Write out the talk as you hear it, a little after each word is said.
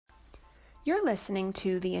You're listening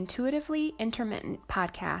to the Intuitively Intermittent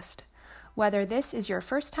podcast. Whether this is your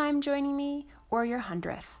first time joining me or your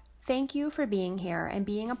 100th, thank you for being here and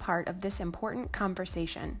being a part of this important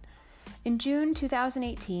conversation. In June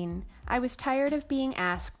 2018, I was tired of being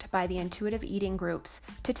asked by the intuitive eating groups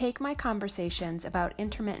to take my conversations about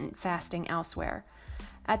intermittent fasting elsewhere.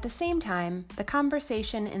 At the same time, the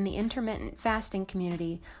conversation in the intermittent fasting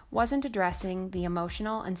community wasn't addressing the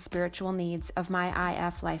emotional and spiritual needs of my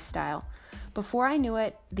IF lifestyle. Before I knew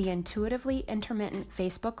it, the Intuitively Intermittent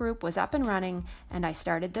Facebook group was up and running, and I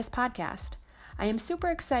started this podcast. I am super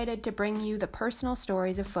excited to bring you the personal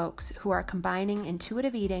stories of folks who are combining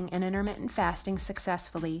intuitive eating and intermittent fasting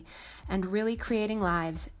successfully and really creating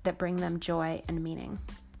lives that bring them joy and meaning.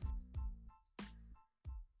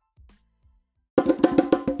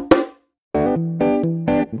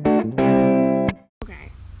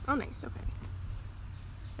 Okay. Oh, nice. Okay.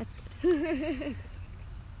 That's good. That's always good.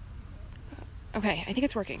 Okay, I think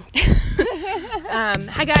it's working.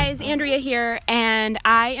 Hi guys, Andrea here, and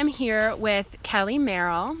I am here with Kelly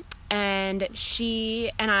Merrill, and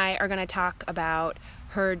she and I are going to talk about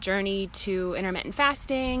her journey to intermittent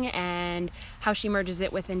fasting and how she merges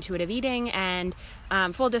it with intuitive eating, and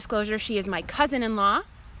full disclosure, she is my cousin-in-law,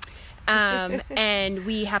 and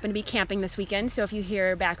we happen to be camping this weekend, so if you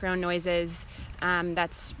hear background noises,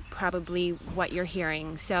 that's probably what you're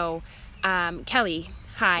hearing. So, Kelly,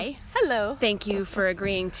 hi. Hello. Thank you for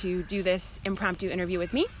agreeing to do this impromptu interview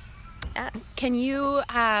with me. Yes. Can you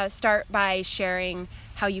start by sharing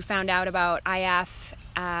how you found out about IF,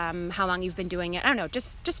 how long you've been doing it? I don't know,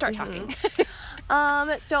 just start talking.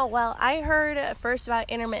 I heard first about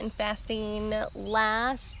intermittent fasting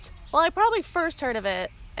I probably first heard of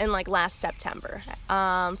it in last September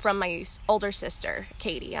from my older sister,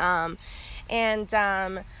 Katie.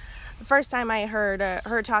 The first time I heard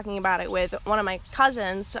her talking about it with one of my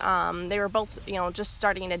cousins, they were both, just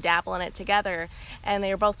starting to dabble in it together, and they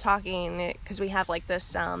were both talking because we have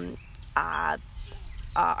this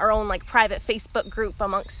our own private Facebook group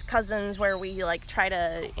amongst cousins where we try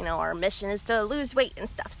to, our mission is to lose weight and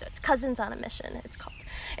stuff. So it's Cousins on a Mission, it's called.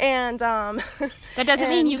 And that doesn't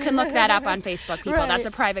mean you can look that up on Facebook, people. Right. That's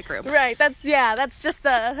a private group. Right. That's just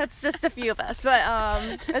a few of us, but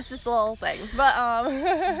it's just a little thing.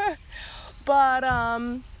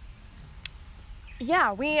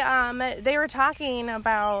 They were talking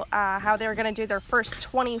about how they were going to do their first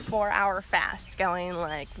 24-hour fast, going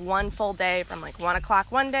one full day from 1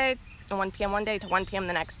 o'clock one day to 1 p.m. one day to 1 p.m.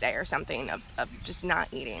 the next day or something of just not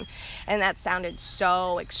eating. And that sounded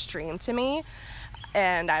so extreme to me.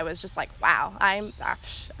 And I was just wow, I'm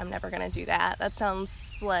never going to do that. That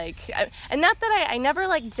sounds and not that I never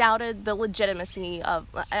doubted the legitimacy of,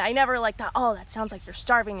 I never thought, oh, that sounds like you're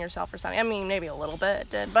starving yourself or something. I mean, maybe a little bit it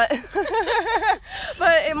did, but,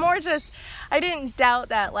 but it more just, I didn't doubt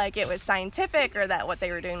that it was scientific or that what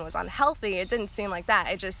they were doing was unhealthy. It didn't seem like that.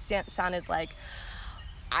 It just sounded like,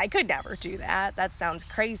 I could never do that. That sounds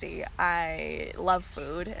crazy. I love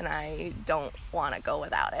food and I don't want to go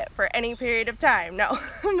without it for any period of time. No.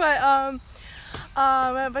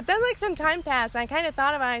 But then some time passed and I kind of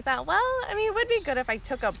thought about it. I thought, it would be good if I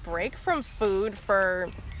took a break from food for,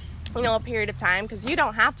 a period of time, because you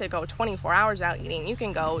don't have to go 24 hours out eating. You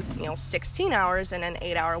can go, 16 hours in an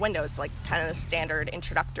 8-hour window. It's kind of the standard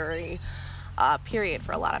introductory period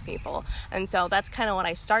for a lot of people. And so that's kind of what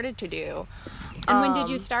I started to do. And when did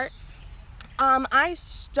you start? I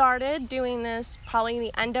started doing this probably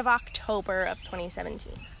the end of October of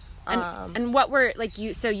 2017. And what were,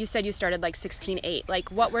 you said you started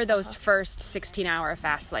 16/8. What were those first 16-hour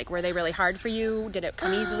fasts like? Were they really hard for you? Did it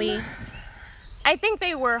come easily? I think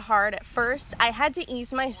they were hard at first. I had to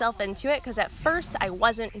ease myself into it because at first I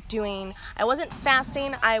wasn't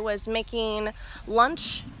fasting. I was making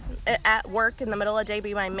lunch at work in the middle of the day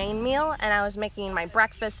be my main meal, and I was making my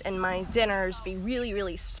breakfast and my dinners be really,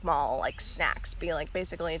 really small, snacks, be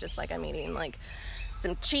basically just I'm eating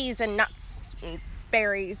some cheese and nuts and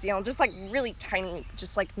berries, just really tiny,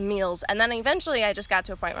 just meals. And then eventually I just got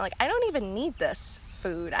to a point where I don't even need this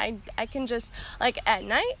food. I can just at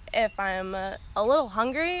night, if I'm a little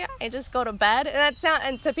hungry, I just go to bed.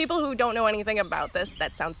 And to people who don't know anything about this,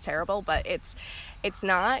 that sounds terrible, but it's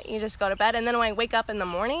not. You just go to bed, and then when I wake up in the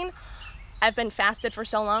morning, I've been fasted for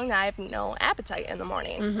so long that I have no appetite in the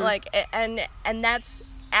morning. Mm-hmm. And that's,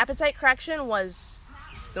 appetite correction was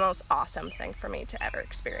the most awesome thing for me to ever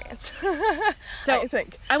experience. So I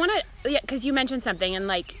think I want to, because you mentioned something, and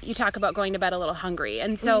you talk about going to bed a little hungry,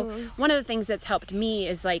 and so one of the things that's helped me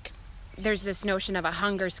is there's this notion of a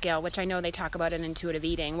hunger scale, which I know they talk about in intuitive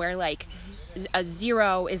eating, where a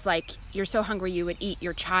 0 is like you're so hungry you would eat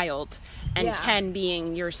your child, and 10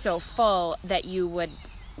 being you're so full that you would,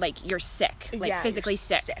 like, you're sick, like physically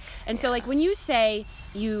sick. And so, like, when you say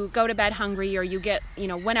you go to bed hungry, or you get, you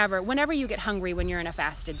know, whenever you get hungry when you're in a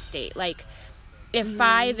fasted state, like, if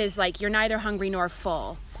 5 is like you're neither hungry nor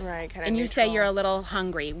full, right, kind of and you neutral. say you're a little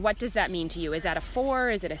hungry, what does that mean to you? Is that a 4?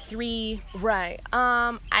 Is it a 3? Right.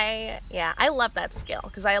 I love that scale,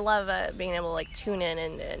 because I love being able to, like, tune in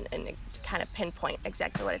and kind of pinpoint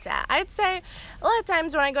exactly what it's at. I'd say a lot of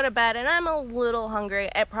times when I go to bed and I'm a little hungry,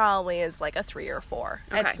 it probably is like a 3 or 4.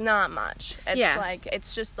 Okay. It's not much. It's like,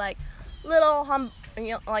 it's just like little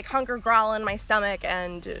like hunger growl in my stomach,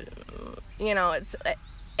 and you know, it's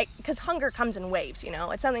because hunger comes in waves, you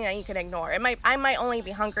know. It's something that you can ignore. I might only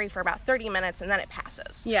be hungry for about 30 minutes, and then it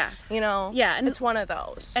passes. Yeah. You know? Yeah. And it's one of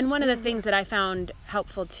those. And one of the things that I found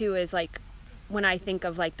helpful too is, like, when I think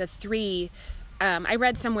of, like, the 3, I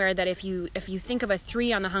read somewhere that if you think of a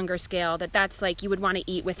 3 on the hunger scale, that's like you would want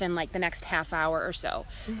to eat within, like, the next half hour or so,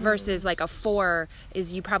 versus, like, a 4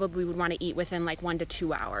 is you probably would want to eat within, like, 1 to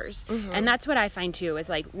 2 hours. And that's what I find too, is,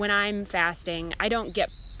 like, when I'm fasting, I don't get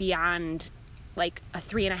beyond, like, a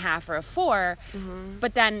 3.5 or a 4,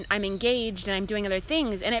 but then I'm engaged and I'm doing other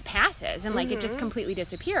things, and it passes, and, like, it just completely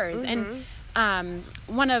disappears. And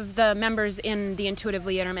one of the members in the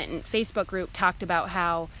Intuitively Intermittent Facebook group talked about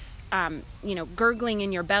how you know, gurgling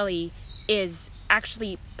in your belly is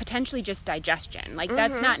actually potentially just digestion. Like,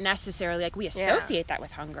 that's not necessarily, like, we associate that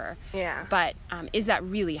with hunger. Yeah. But is that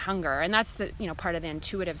really hunger? And that's the, you know, part of the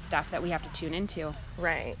intuitive stuff that we have to tune into.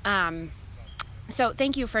 Right. So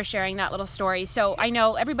thank you for sharing that little story. So I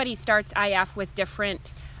know everybody starts IF with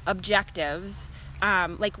different objectives.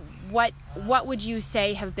 Like, what would you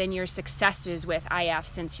say have been your successes with IF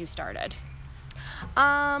since you started?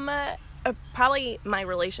 Probably my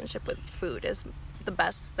relationship with food is the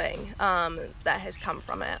best thing that has come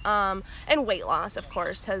from it. And weight loss, of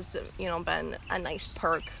course, has, you know, been a nice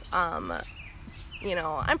perk. You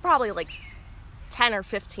know, I'm probably like 10 or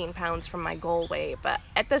 15 pounds from my goal weight, but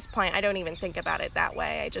at this point I don't even think about it that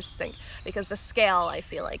way. I just think, because the scale, I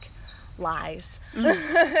feel like, lies.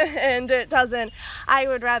 And it doesn't. I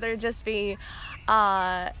would rather just be,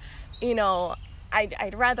 you know,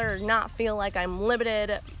 I'd rather not feel like I'm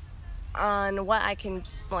limited on what I can,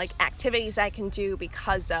 like, activities I can do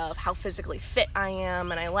because of how physically fit I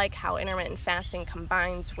am. And I like how intermittent fasting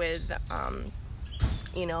combines with,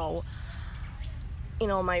 you know,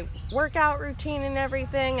 my workout routine and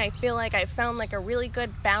everything. I feel like I found, like, a really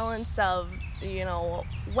good balance of, you know,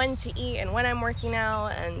 when to eat and when I'm working out,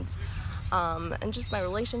 and just my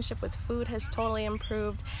relationship with food has totally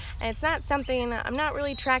improved. And it's not something, I'm not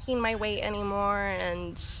really tracking my weight anymore,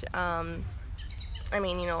 and I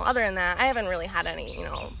mean, you know, other than that, I haven't really had any, you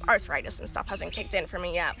know, arthritis and stuff hasn't kicked in for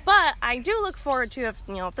me yet. But I do look forward to,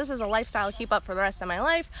 if this is a lifestyle I keep up for the rest of my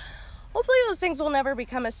life, hopefully those things will never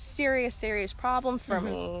become a serious problem for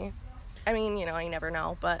me. I mean, you know, I never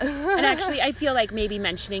know, but... And actually, I feel like maybe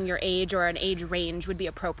mentioning your age or an age range would be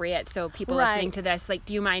appropriate. So people listening to this, like,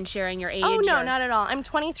 do you mind sharing your age? Oh, no, not at all. I'm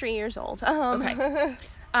 23 years old. Okay.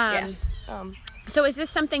 Yes. So is this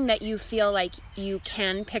something that you feel like you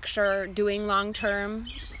can picture doing long term?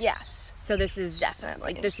 Yes. So this is definitely,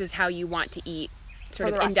 like, this is how you want to eat, sort for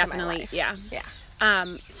of the rest indefinitely. Of my life.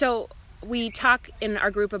 Yeah. So we talk in our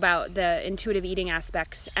group about the intuitive eating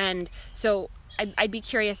aspects, and so I'd be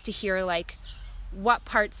curious to hear, like, what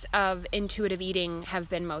parts of intuitive eating have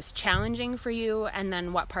been most challenging for you, and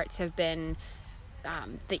then what parts have been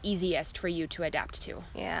the easiest for you to adapt to.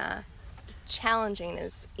 Yeah. Challenging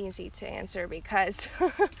is easy to answer because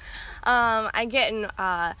I get in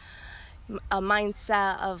a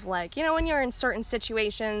mindset of, like, you know, when you're in certain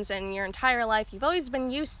situations and your entire life you've always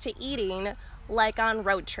been used to eating, like on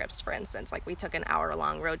road trips, for instance. Like, we took an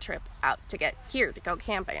hour-long road trip out to get here to go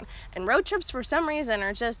camping, and road trips for some reason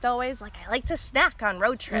are just always, like, I like to snack on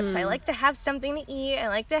road trips. I like to have something to eat. I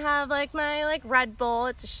like to have, like, my, like, Red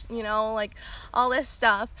Bull, you know, like, all this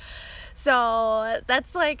stuff. So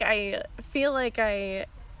that's, like, I feel like I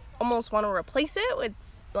almost want to replace it with,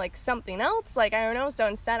 like, something else. Like, I don't know. So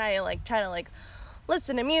instead I, like, try to, like,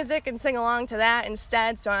 listen to music and sing along to that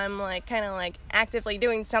instead. So I'm, like, kind of, like, actively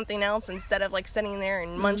doing something else instead of, like, sitting there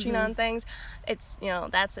and munching on things. It's, you know,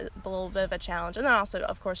 that's a little bit of a challenge. And then also,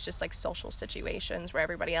 of course, just, like, social situations where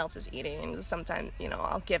everybody else is eating. And sometimes, you know,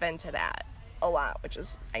 I'll give in to that a lot, which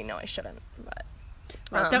is, I know I shouldn't, but...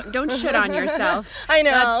 Well, don't shit on yourself. I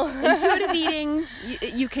know. Intuitive eating,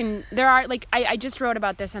 you can, there are, like, I just wrote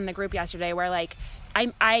about this in the group yesterday where, like,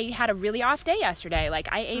 I had a really off day yesterday. Like,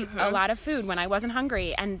 I ate a lot of food when I wasn't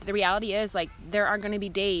hungry. And the reality is, like, there are going to be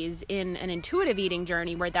days in an intuitive eating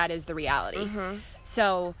journey where that is the reality.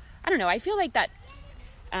 So, I don't know. I feel like that,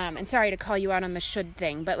 and sorry to call you out on the should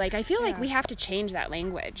thing, but, like, I feel like we have to change that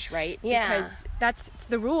language, right? Yeah. Because that's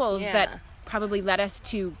the rules that probably led us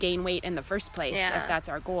to gain weight in the first place, if that's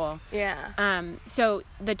our goal. Yeah. So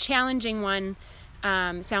the challenging one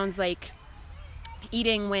sounds like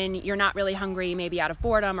eating when you're not really hungry, maybe out of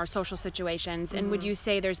boredom or social situations. And would you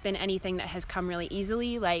say there's been anything that has come really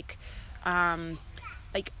easily, like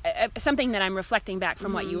something that I'm reflecting back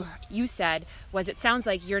from what you said was, it sounds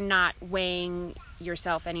like you're not weighing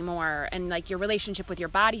yourself anymore, and like your relationship with your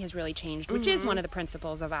body has really changed, which is one of the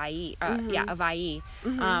principles of IE.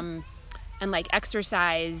 And like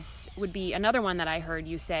exercise would be another one that I heard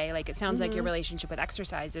you say. Like, it sounds like your relationship with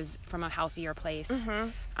exercise is from a healthier place.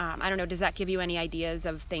 I don't know, does that give you any ideas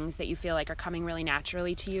of things that you feel like are coming really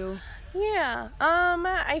naturally to you? Yeah.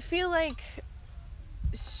 I feel like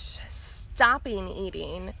stopping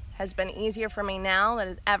eating has been easier for me now than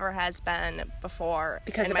it ever has been before.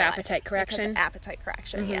 Because of appetite correction? Because of appetite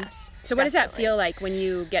correction, yes. So what does that feel like when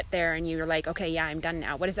you get there and you're like, okay, yeah, I'm done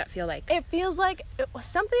now? What does that feel like? It feels like it was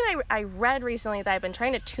something I read recently that I've been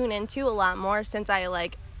trying to tune into a lot more since I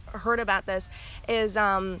like heard about this, is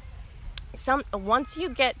once you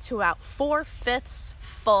get to about 4/5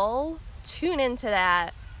 full, tune into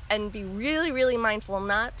that and be really, really mindful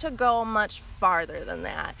not to go much farther than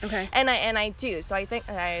that. Okay. And I do. So I think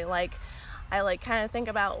I kind of think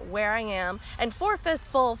about where I am. And 4/5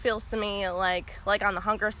 full feels to me like on the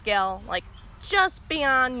hunger scale, like just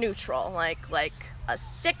beyond neutral, like a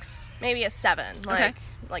 6, maybe a 7, like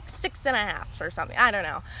 6.5 or something. I don't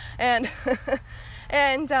know. And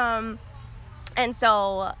and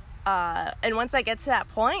so once I get to that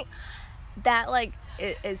point, that like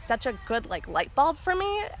it is such a good like light bulb for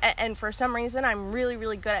me, and for some reason I'm really,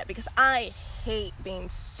 really good at it, because I hate being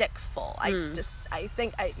sick full. I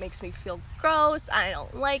think it makes me feel gross. I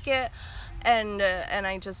don't like it, and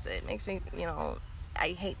it makes me,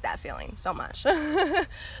 I hate that feeling so much. But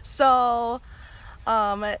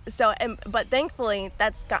thankfully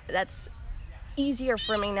that's easier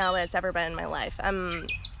for me now than it's ever been in my life. And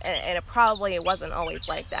it probably wasn't always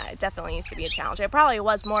like that. It definitely used to be a challenge. It probably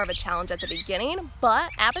was more of a challenge at the beginning, but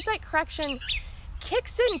appetite correction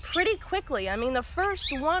kicks in pretty quickly. I mean, the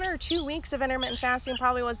first 1 or 2 weeks of intermittent fasting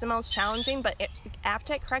probably was the most challenging, but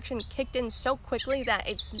appetite correction kicked in so quickly that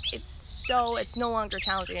it's no longer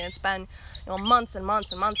challenging. It's been months and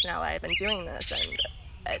months and months now that I've been doing this, and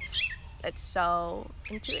it's so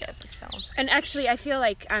intuitive. And actually, I feel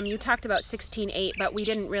like you talked about 16/8, but we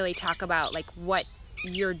didn't really talk about like what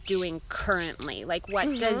you're doing currently. Like, what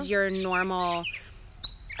does your normal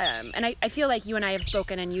and I feel like you and I have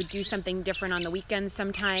spoken, and you do something different on the weekends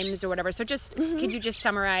sometimes or whatever. So just could you just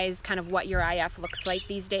summarize kind of what your IF looks like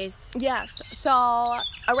these days? Yes. So a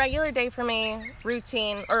regular day for me, a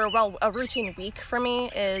routine week for me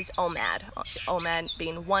is OMAD. OMAD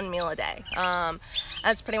being 1 meal a day.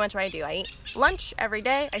 That's pretty much what I do. I eat lunch every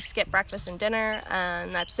day. I skip breakfast and dinner,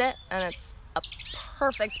 and that's it. And it's a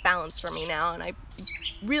perfect balance for me now. And I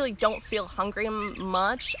really don't feel hungry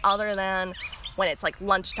much other than when it's like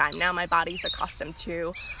lunchtime. Now my body's accustomed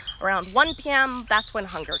to around 1 p.m. That's when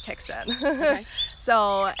hunger kicks in. Okay.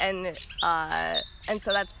 So that's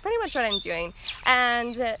pretty much what I'm doing.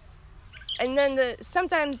 And then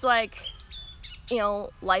sometimes like,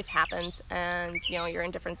 life happens, and you're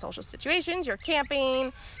in different social situations. You're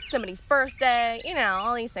camping, somebody's birthday,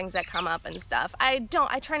 all these things that come up and stuff. I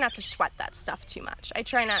try not to sweat that stuff too much. I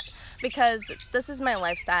try not, because this is my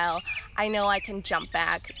lifestyle. I know I can jump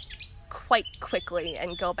back quite quickly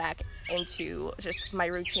and go back into just my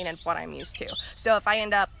routine and what I'm used to. So if I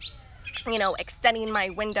end up extending my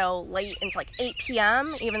window late into like 8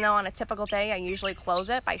 p.m., even though on a typical day I usually close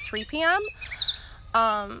it by 3 p.m.,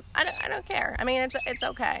 I don't care. I mean, it's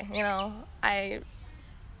okay. I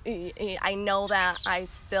know that I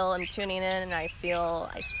still am tuning in, and I feel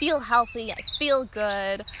healthy. I feel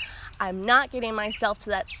good. I'm not getting myself to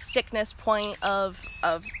that sickness point of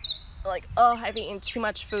like, I've eaten too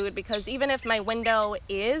much food, because even if my window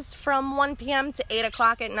is from 1 p.m. to 8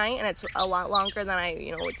 o'clock at night, and it's a lot longer than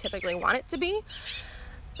I would typically want it to be,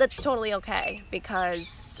 that's totally okay,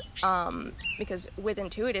 because with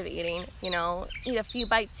intuitive eating, eat a few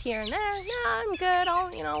bites here and there. No, I'm good.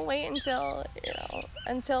 I'll wait until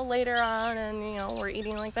later on, and we're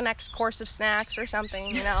eating like the next course of snacks or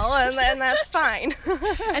something, and that's fine.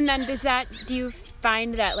 And then do you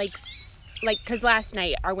find that like like, because last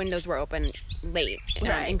night our windows were open late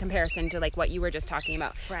in comparison to like what you were just talking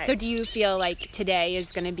about. Right. So do you feel like today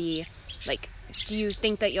is going to be like, do you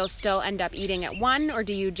think that you'll still end up eating at 1, or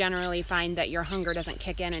do you generally find that your hunger doesn't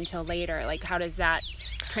kick in until later? Like, how does that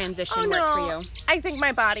transition work for you? I think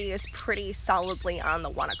my body is pretty solidly on the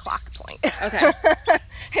 1 o'clock point. Okay.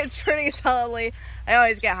 It's pretty solidly, I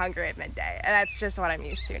always get hungry at midday, and that's just what I'm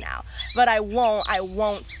used to now. But I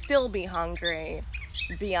won't still be hungry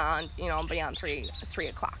beyond 3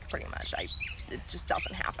 o'clock pretty much. It just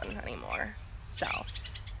doesn't happen anymore. So...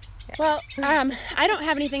 Well, I don't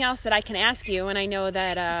have anything else that I can ask you, and I know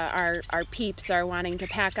that our peeps are wanting to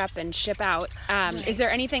pack up and ship out. Right. Is there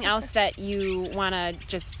anything else that you want to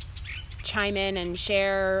just chime in and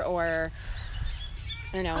share, or,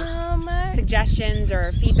 I don't know, suggestions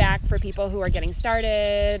or feedback for people who are getting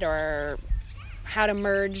started, or how to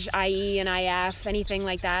merge IE and IF, anything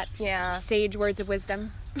like that? Yeah. Sage words of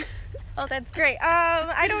wisdom? Oh, that's great.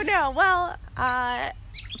 I don't know. Well,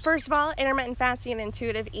 first of all, intermittent fasting and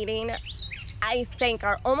intuitive eating, I think,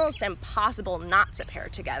 are almost impossible not to pair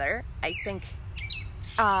together. I think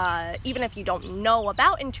even if you don't know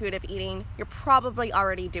about intuitive eating, you're probably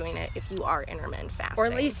already doing it if you are intermittent fasting. Or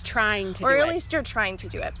at least trying to do it. Or at least you're trying to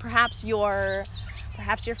do it. Perhaps you're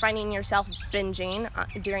finding yourself binging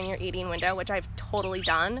during your eating window, which I've totally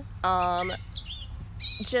done.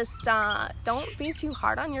 Just don't be too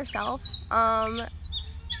hard on yourself,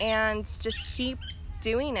 and just keep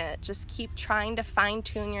doing it. Just keep trying to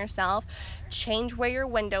fine-tune yourself, change where your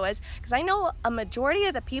window is, because I know a majority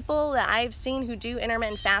of the people that I've seen who do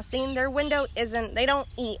intermittent fasting, their window isn't, they don't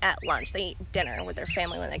eat at lunch, they eat dinner with their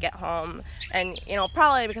family when they get home. And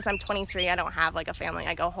probably because I'm 23, I don't have like a family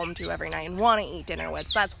I go home to every night and want to eat dinner with,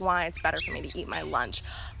 so that's why it's better for me to eat my lunch.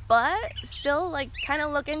 But still, like, kind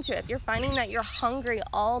of look into it. If you're finding that you're hungry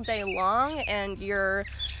all day long and you're,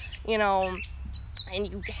 and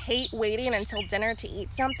you hate waiting until dinner to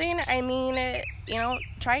eat something, I mean,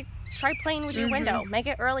 try playing with your window. Make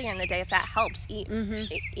it earlier in the day if that helps. Eat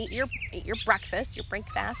your breakfast, your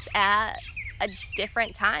breakfast at a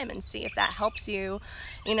different time, and see if that helps you,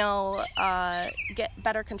 get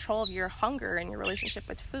better control of your hunger and your relationship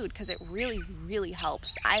with food, because it really, really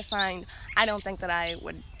helps. I don't think that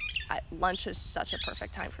lunch is such a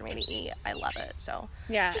perfect time for me to eat. I love it. So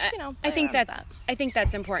yeah, just, I think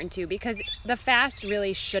that's important too, because the fast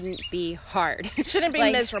really shouldn't be hard. It shouldn't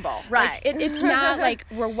be miserable, right? Like, it's not like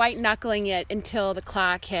we're white knuckling it until the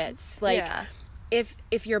clock hits. Like,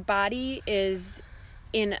 if your body is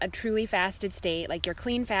in a truly fasted state, like you're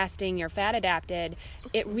clean fasting, you're fat adapted,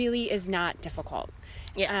 it really is not difficult.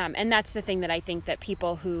 Yeah. And that's the thing that I think that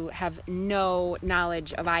people who have no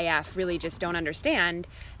knowledge of IF really just don't understand.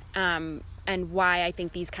 And why I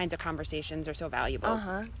think these kinds of conversations are so valuable.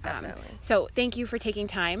 Definitely. So thank you for taking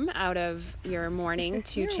time out of your morning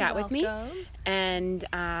to chat with me. And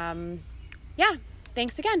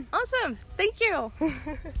thanks again. Awesome. Thank you.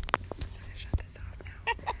 Shut this off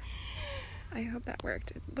now. I hope that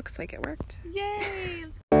worked. It looks like it worked. Yay.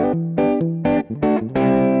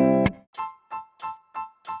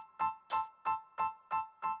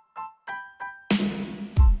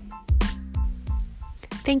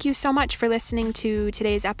 Thank you so much for listening to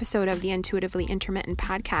today's episode of the Intuitively Intermittent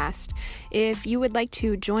podcast. If you would like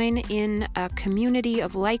to join in a community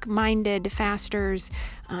of like-minded fasters,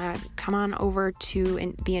 come on over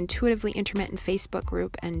to the Intuitively Intermittent Facebook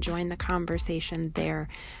group and join the conversation there.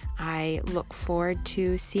 I look forward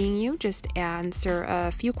to seeing you. Just answer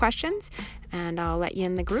a few questions and I'll let you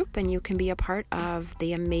in the group, and you can be a part of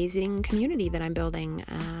the amazing community that I'm building.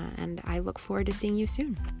 And I look forward to seeing you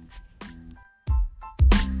soon.